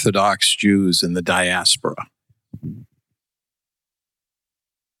non-Orthodox Jews in the diaspora?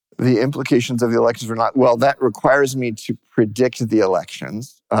 The implications of the elections are not, well, that requires me to predict the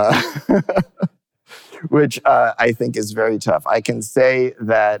elections, which I think is very tough. I can say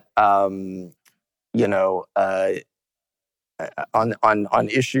that, on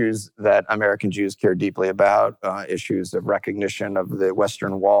issues that American Jews care deeply about, issues of recognition of the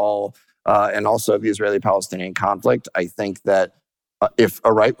Western Wall, and also of the Israeli-Palestinian conflict, I think that if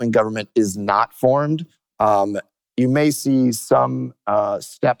a right-wing government is not formed, you may see some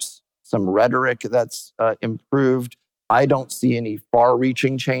steps, some rhetoric that's improved. I don't see any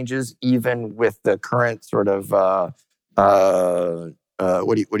far-reaching changes, even with the current sort of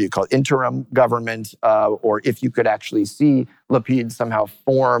what do you call it, interim government, or if you could actually see Lapid somehow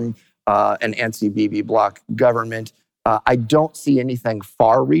form an anti-Bibi bloc government. I don't see anything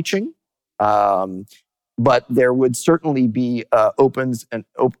far-reaching. But there would certainly be openings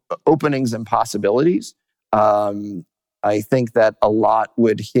and possibilities. I think that a lot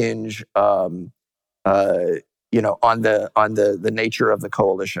would hinge, on the nature of the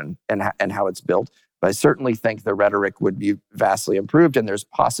coalition and how it's built. But I certainly think the rhetoric would be vastly improved, and there's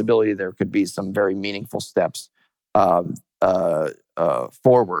possibility there could be some very meaningful steps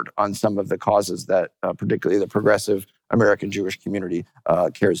forward on some of the causes that particularly the progressive American Jewish community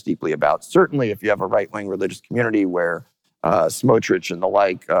cares deeply about. Certainly, if you have a right-wing religious community where Smotrich and the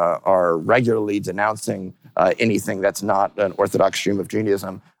like are regularly denouncing anything that's not an Orthodox stream of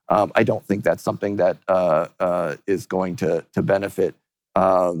Judaism, I don't think that's something that is going to benefit.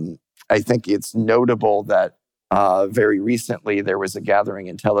 I think it's notable that very recently there was a gathering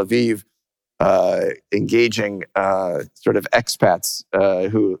in Tel Aviv engaging sort of expats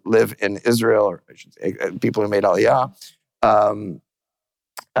who live in Israel, or I should say, people who made Aliyah,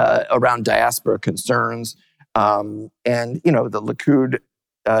 around diaspora concerns. And, the Likud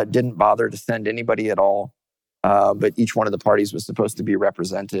didn't bother to send anybody at all, but each one of the parties was supposed to be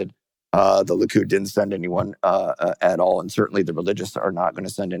represented. The Likud didn't send anyone at all, and certainly the religious are not going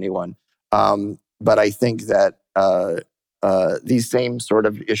to send anyone. But I think that these same sort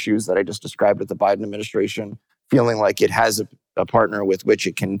of issues that I just described with the Biden administration, feeling like it has a partner with which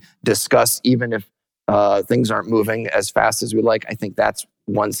it can discuss, even if things aren't moving as fast as we like, I think that's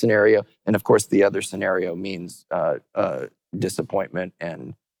one scenario. And of course, the other scenario means disappointment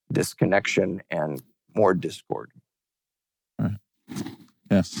and disconnection and more discord. Right.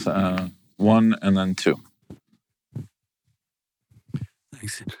 Yes, one and then two.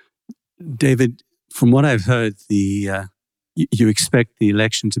 Thanks. David, from what I've heard, you expect the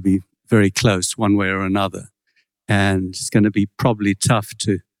election to be very close one way or another. And it's going to be probably tough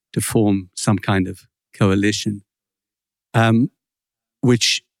to form some kind of coalition,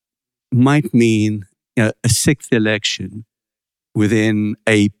 which might mean a sixth election within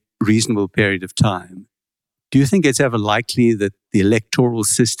a reasonable period of time. Do you think it's ever likely that the electoral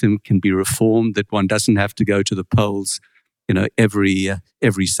system can be reformed, that one doesn't have to go to the polls,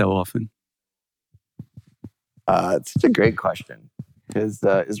 every so often? It's such a great question, because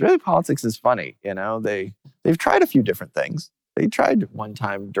Israeli politics is funny. They've tried a few different things. They tried one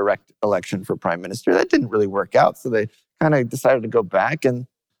time direct election for prime minister. That didn't really work out, so they kind of decided to go back. And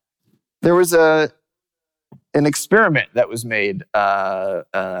there was an experiment that was made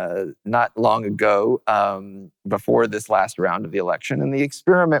not long ago before this last round of the election. And the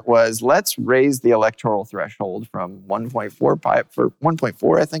experiment was, let's raise the electoral threshold from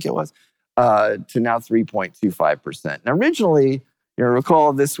 1.4, I think it was, to now 3.25%. And originally, you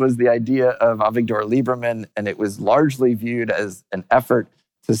recall, this was the idea of Avigdor Lieberman, and it was largely viewed as an effort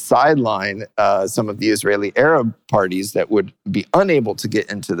to sideline some of the Israeli Arab parties that would be unable to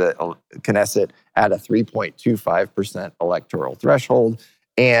get into the Knesset at a 3.25% electoral threshold.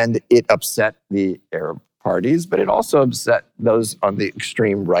 And it upset the Arab parties, but it also upset those on the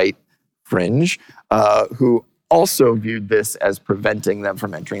extreme right fringe who also viewed this as preventing them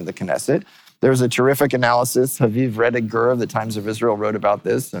from entering the Knesset. There's a terrific analysis. Haviv Rediger of the Times of Israel wrote about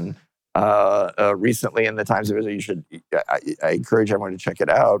this, and recently in the Times of Israel, I encourage everyone to check it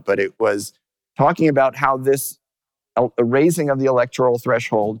out. But it was talking about how this raising of the electoral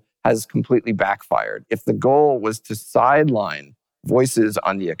threshold has completely backfired. If the goal was to sideline voices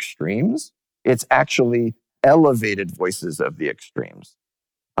on the extremes, it's actually elevated voices of the extremes.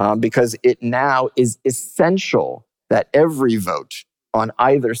 Because it now is essential that every vote on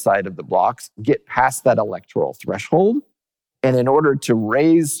either side of the blocks get past that electoral threshold. And in order to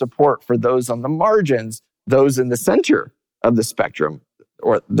raise support for those on the margins, those in the center of the spectrum,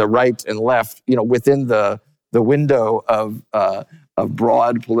 or the right and left, within the window of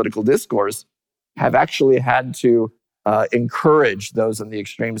broad political discourse, have actually had to encourage those in the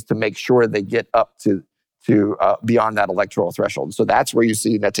extremes to make sure they get up to beyond that electoral threshold. So that's where you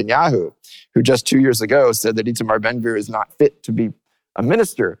see Netanyahu, who just 2 years ago said that Itamar Ben-Gvir is not fit to be a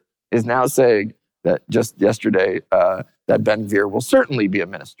minister, is now saying that just yesterday that Ben-Gvir will certainly be a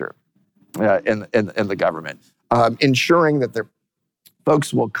minister in the government, ensuring that the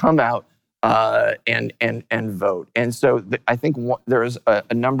folks will come out and vote. And so I think there is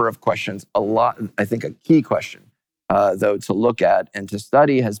a number of questions. I think a key question, though, to look at and to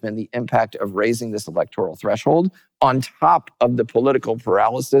study has been the impact of raising this electoral threshold on top of the political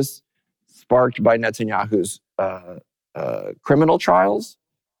paralysis sparked by Netanyahu's criminal trials.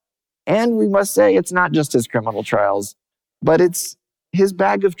 And we must say it's not just his criminal trials, but it's his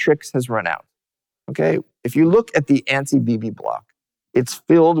bag of tricks has run out. Okay? If you look at the anti-Bibi bloc, it's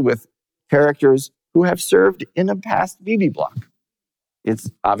filled with characters who have served in a past Bibi bloc.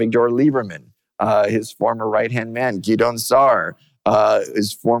 It's Avigdor Lieberman, his former right-hand man, Gideon Sa'ar,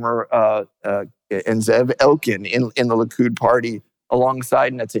 his former and Zev Elkin in the Likud party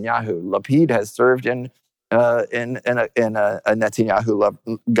alongside Netanyahu. Lapid has served in a Netanyahu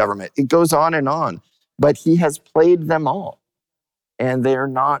government. It goes on, but he has played them all, and they're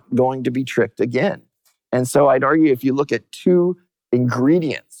not going to be tricked again. And so I'd argue if you look at two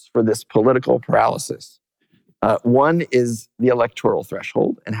ingredients for this political paralysis, one is the electoral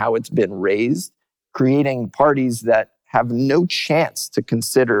threshold and how it's been raised, creating parties that have no chance to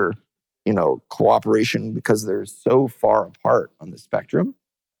consider, cooperation because they're so far apart on the spectrum.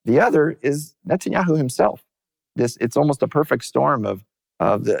 The other is Netanyahu himself. It's almost a perfect storm of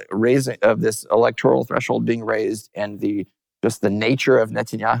the raising of this electoral threshold being raised and just the nature of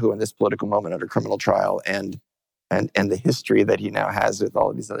Netanyahu in this political moment under criminal trial and the history that he now has with all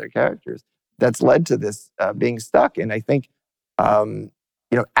of these other characters that's led to this being stuck. And I think,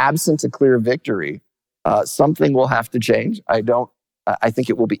 absent a clear victory, something will have to change. I think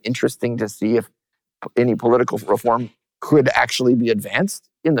it will be interesting to see if any political reform could actually be advanced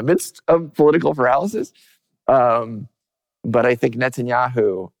in the midst of political paralysis. But I think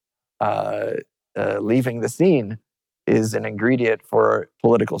Netanyahu leaving the scene is an ingredient for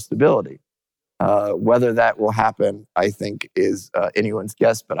political stability. Whether that will happen, I think, is anyone's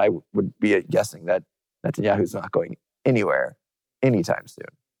guess, but I would be guessing that Netanyahu's not going anywhere anytime soon.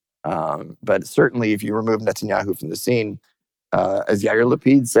 But certainly, if you remove Netanyahu from the scene, as Yair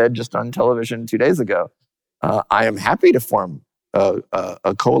Lapid said just on television 2 days ago, I am happy to form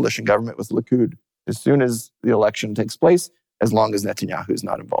a coalition government with Likud as soon as the election takes place, as long as Netanyahu is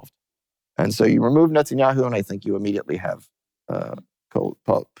not involved. And so you remove Netanyahu, and I think you immediately have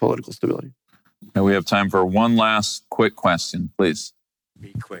political stability. And we have time for one last quick question, please.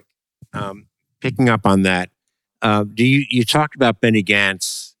 Be quick. Picking up on that, you talked about Benny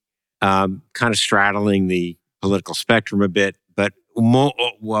Gantz kind of straddling the political spectrum a bit, but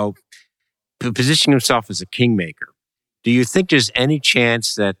positioning himself as a kingmaker. Do you think there's any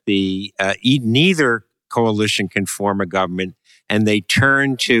chance that neither coalition can form a government and they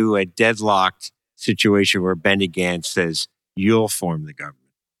turn to a deadlocked situation where Benny Gantz says, you'll form the government?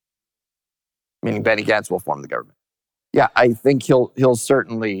 Meaning Benny Gantz will form the government. Yeah, I think he'll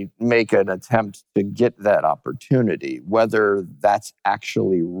certainly make an attempt to get that opportunity. Whether that's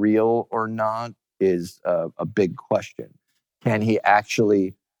actually real or not is a big question. Can he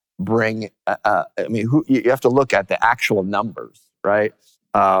actually bring? You have to look at the actual numbers, right?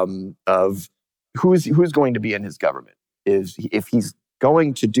 Of who's going to be in his government. If he's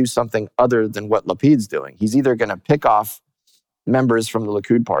going to do something other than what Lapid's doing, he's either going to pick off members from the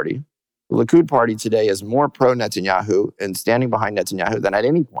Likud party. The Likud party today is more pro-Netanyahu and standing behind Netanyahu than at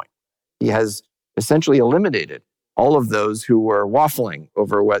any point. He has essentially eliminated all of those who were waffling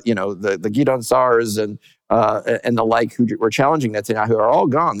over what, the Gideon Sa'ars and the like who were challenging Netanyahu are all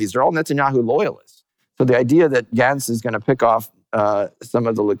gone. These are all Netanyahu loyalists. So the idea that Gantz is going to pick off some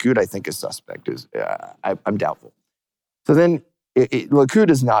of the Likud, I think, is suspect. I'm doubtful. So then Likud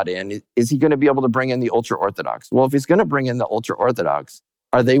is not in. Is he going to be able to bring in the ultra-Orthodox? Well, if he's going to bring in the ultra-Orthodox,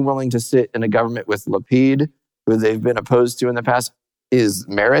 are they willing to sit in a government with Lapid, who they've been opposed to in the past? Is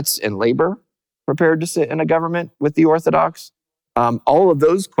Meretz and Labor prepared to sit in a government with the Orthodox? All of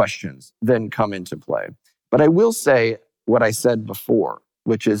those questions then come into play. But I will say what I said before,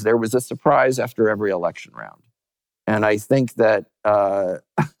 which is there was a surprise after every election round. And I think that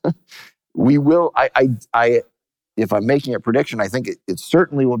we will, if I'm making a prediction, I think it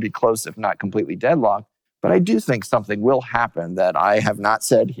certainly will be close, if not completely deadlocked. But I do think something will happen that I have not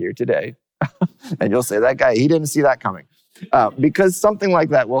said here today. And you'll say, that guy, he didn't see that coming. Because something like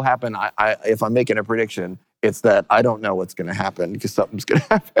that will happen. If I'm making a prediction, it's that I don't know what's going to happen because something's going to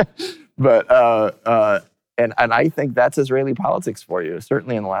happen. But and I think that's Israeli politics for you,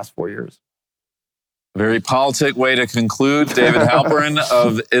 certainly in the last 4 years. Very politic way to conclude. David Halperin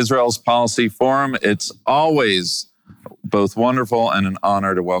of Israel's Policy Forum. It's always both wonderful and an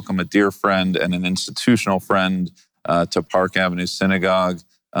honor to welcome a dear friend and an institutional friend to Park Avenue Synagogue.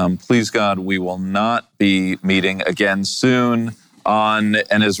 Please, God, we will not be meeting again soon on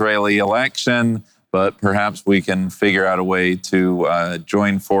an Israeli election, but perhaps we can figure out a way to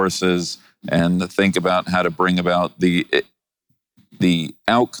join forces and think about how to bring about the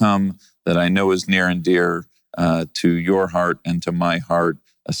outcome that I know is near and dear to your heart and to my heart,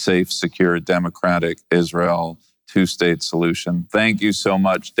 a safe, secure, democratic Israel, two-state solution. Thank you so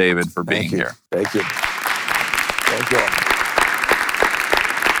much, David, for being here. Thank you. Thank you.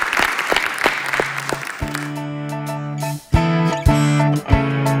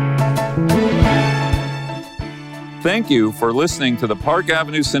 Thank you for listening to the Park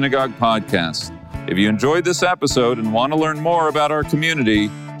Avenue Synagogue podcast. If you enjoyed this episode and want to learn more about our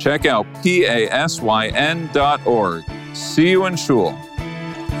community, check out pasyn.org. See you in Shul.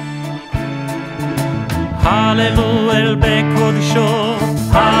 Hallelujah,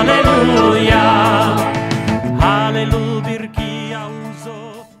 Hallelujah, Hallelujah, Birki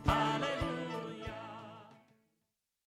Auzo.